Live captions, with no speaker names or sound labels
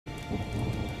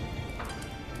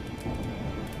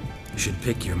should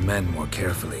pick your men more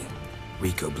carefully.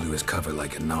 Rico blew his cover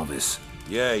like a novice.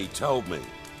 Yeah, he told me.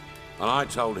 And I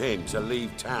told him to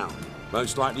leave town.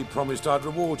 Most likely promised I'd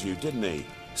reward you, didn't he?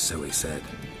 So he said.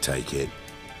 Take it.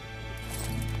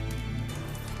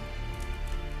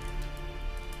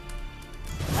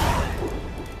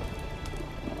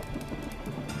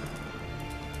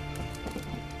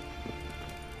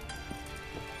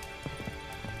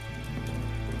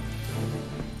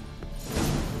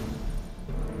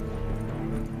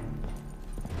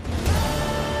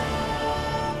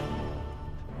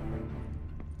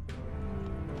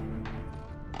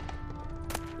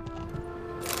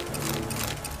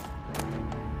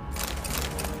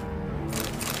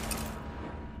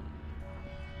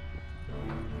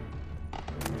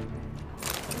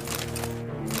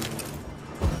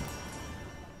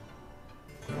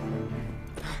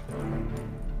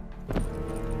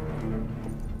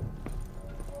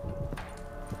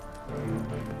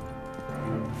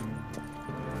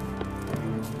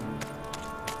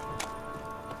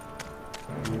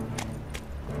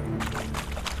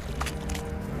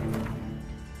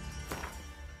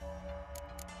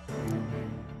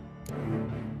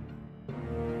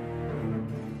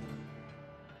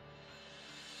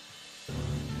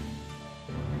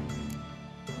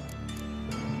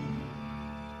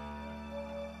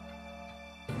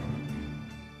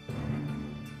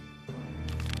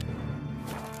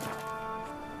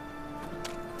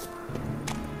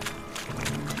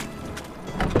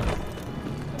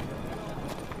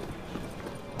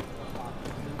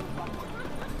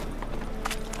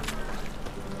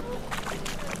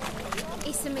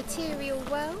 It's a material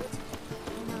world.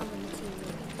 Another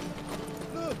material.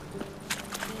 Look!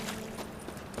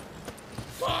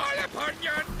 Fall upon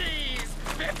your knees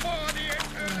before the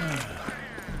eternal fire!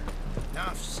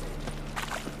 Enough said.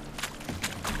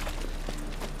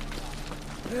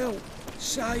 Help!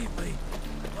 Save me!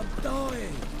 I'm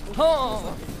dying!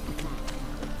 Oh!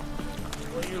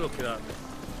 What are you looking at?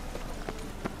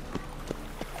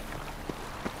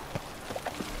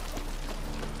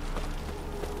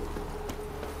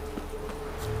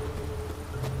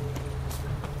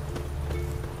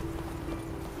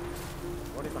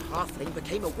 Halfling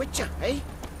became a witcher, eh?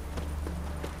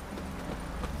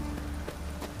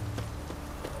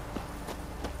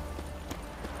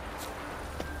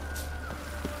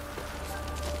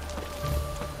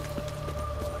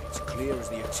 It's clear as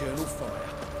the eternal fire.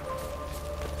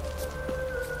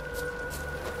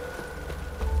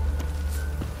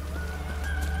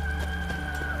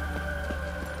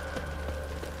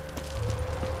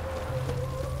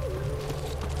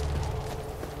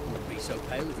 Wouldn't be so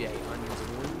pale if you ate onions and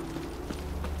oil.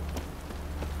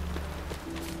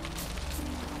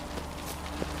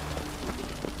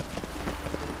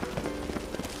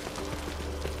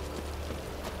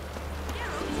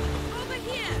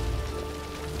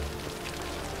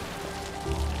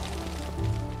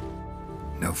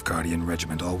 Guardian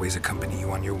regiment always accompany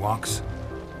you on your walks?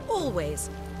 Always.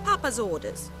 Papa's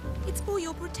orders. It's for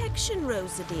your protection,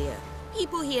 Rosa dear.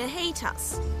 People here hate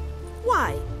us.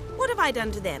 Why? What have I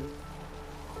done to them?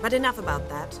 But enough about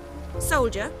that.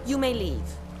 Soldier, you may leave.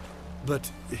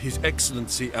 But His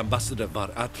Excellency Ambassador Var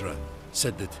Atra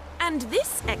said that... And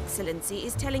this Excellency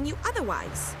is telling you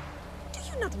otherwise. Do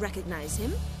you not recognize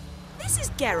him? This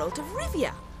is Geralt of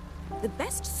Rivia, the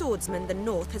best swordsman the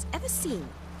North has ever seen.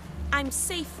 I'm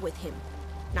safe with him.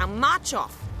 Now march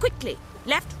off, quickly.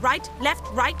 Left, right, left,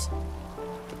 right.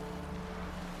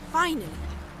 Finally.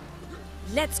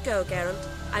 Let's go, Geralt.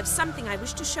 I've something I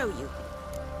wish to show you.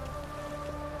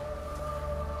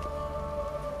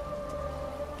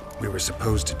 We were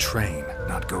supposed to train,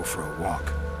 not go for a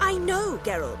walk. I know,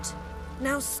 Geralt.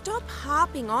 Now stop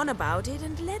harping on about it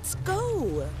and let's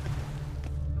go.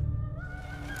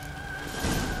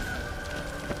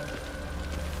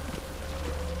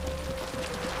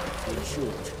 In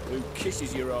short, who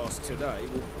kisses your ass today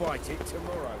will bite it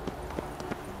tomorrow.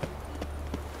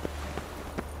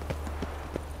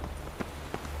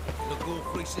 Look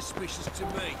awfully suspicious to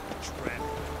me, tramp.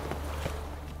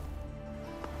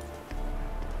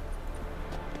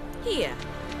 Here.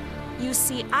 You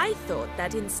see, I thought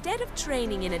that instead of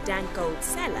training in a dank old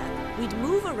cellar, we'd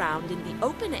move around in the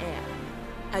open air.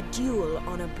 A duel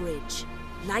on a bridge,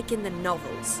 like in the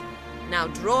novels. Now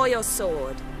draw your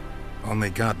sword.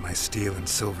 Only got my steel and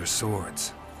silver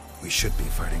swords. We should be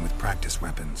fighting with practice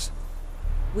weapons.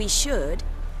 We should,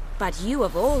 but you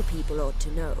of all people ought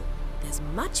to know. There's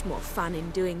much more fun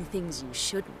in doing things you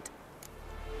shouldn't.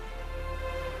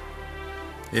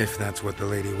 If that's what the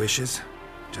lady wishes.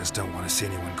 Just don't want to see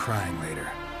anyone crying later.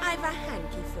 I've a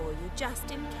hanky for you,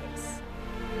 just in case.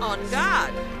 On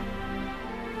guard!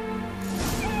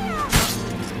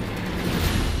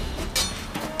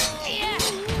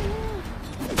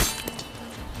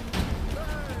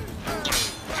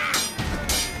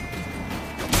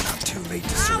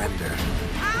 Ambassador.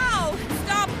 Ow!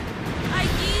 Stop! I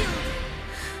yield!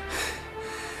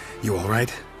 You all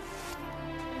right?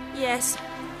 Yes.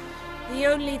 The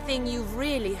only thing you've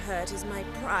really hurt is my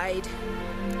pride.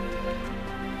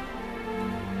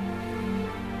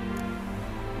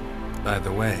 By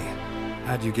the way,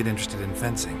 how'd you get interested in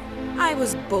fencing? I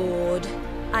was bored.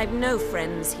 I've no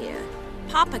friends here.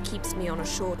 Papa keeps me on a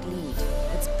short lead.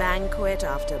 It's banquet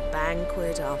after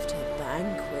banquet after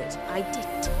banquet. I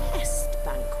detest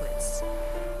banquets.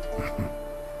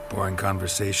 Boring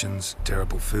conversations,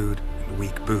 terrible food, and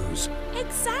weak booze.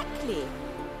 Exactly.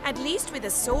 At least with a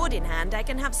sword in hand, I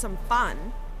can have some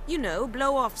fun. You know,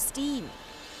 blow off steam.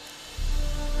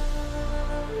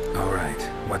 All right,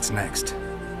 what's next?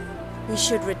 We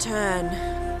should return.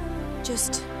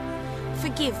 Just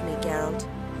forgive me, Geralt.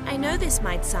 I know this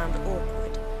might sound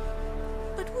awkward,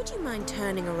 but would you mind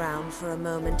turning around for a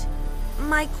moment?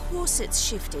 My corset's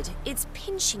shifted. It's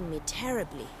pinching me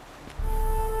terribly.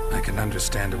 I can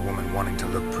understand a woman wanting to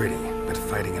look pretty, but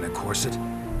fighting in a corset,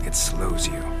 it slows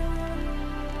you.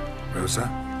 Rosa?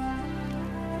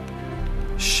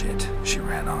 Shit, she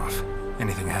ran off.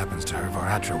 Anything happens to her,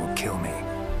 Varatra will kill me.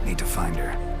 Need to find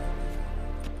her.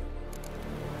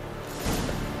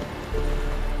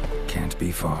 Can't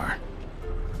be far.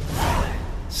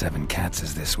 7 Cats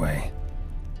is this way.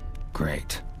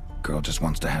 Great. Girl just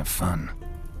wants to have fun.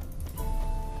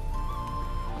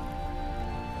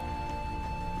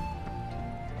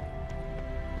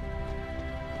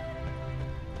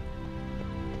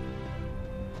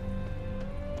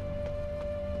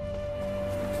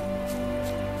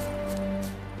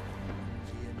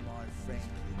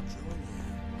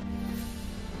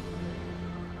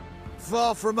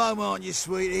 Far from home, aren't you,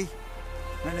 sweetie?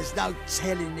 And there's no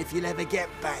telling if you'll ever get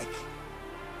back.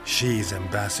 She's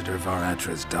Ambassador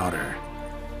Varatra's daughter.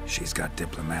 She's got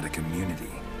diplomatic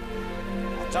immunity.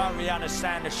 I don't really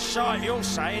understand the shite you're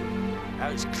saying. Now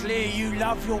it's clear you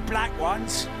love your black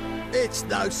ones. It's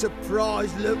no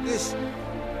surprise, Lucas.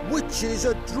 Witches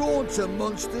are drawn to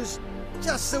monsters,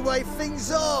 just the way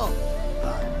things are.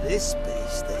 But this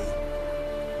beastie,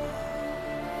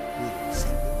 we can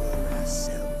think we were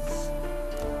ourselves.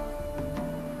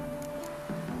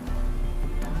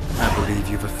 I believe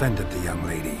you've offended the young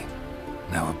lady.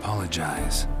 Now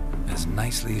apologize, as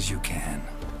nicely as you can.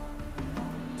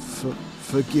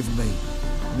 Forgive me,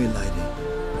 milady.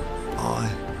 I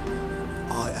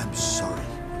am sorry.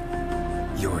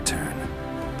 Your turn.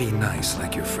 Be nice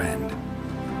like your friend.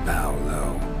 Bow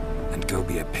low, and go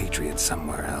be a patriot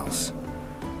somewhere else.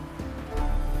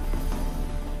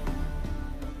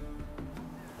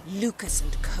 Lucas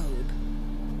and Kobe.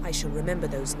 I shall remember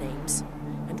those names.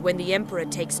 And when the Emperor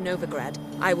takes Novigrad,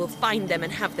 I will find them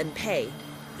and have them pay.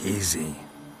 Easy.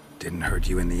 Didn't hurt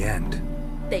you in the end.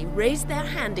 They raised their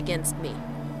hand against me.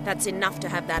 That's enough to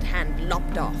have that hand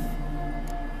lopped off.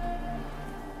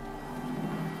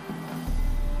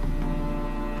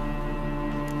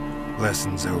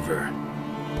 Lesson's over.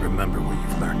 Remember what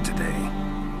you've learned today.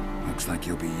 Looks like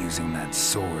you'll be using that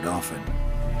sword often.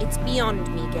 It's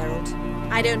beyond me, Geralt.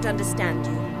 I don't understand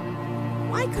you.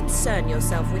 Why concern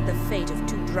yourself with the fate of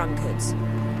 2 drunkards?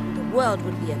 The world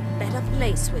would be a better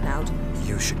place without...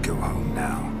 You should go home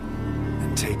now.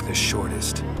 And take the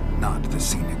shortest, not the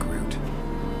scenic route.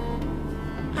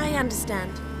 I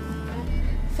understand.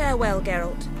 Farewell,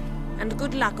 Geralt, and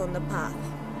good luck on the path.